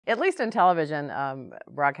at least in television,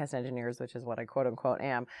 broadcast engineers, which is what I quote unquote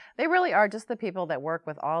am, they really are just the people that work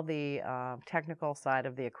with all the technical side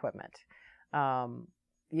of the equipment.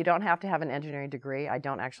 You don't have to have an engineering degree. I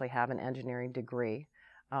don't actually have an engineering degree.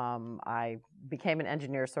 I became an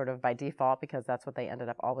engineer sort of by default because that's what they ended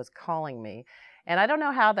up always calling me. And I don't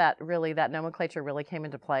know how that nomenclature really came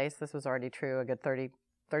into place. This was already true a good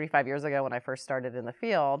 35 years ago when I first started in the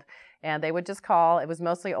field. And they would just call, it was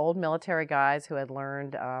mostly old military guys who had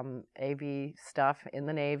learned AV stuff in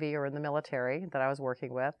the Navy or in the military that I was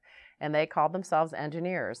working with. And they called themselves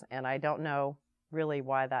engineers. And I don't know really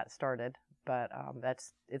why that started. But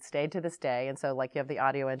it stayed to this day. And so like you have the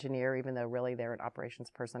audio engineer, even though really they're an operations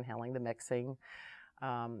person handling the mixing.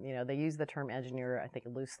 They use the term engineer, I think,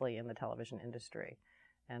 loosely in the television industry.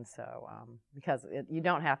 And so because you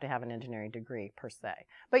don't have to have an engineering degree per se.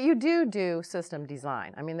 But you do system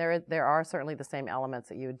design. I mean, there are certainly the same elements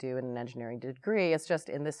that you would do in an engineering degree. It's just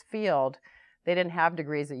in this field, they didn't have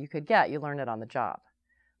degrees that you could get. You learn it on the job.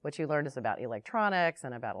 What you learned is about electronics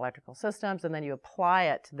and about electrical systems, and then you apply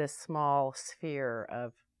it to this small sphere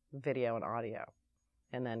of video and audio,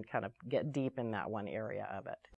 and then kind of get deep in that one area of it.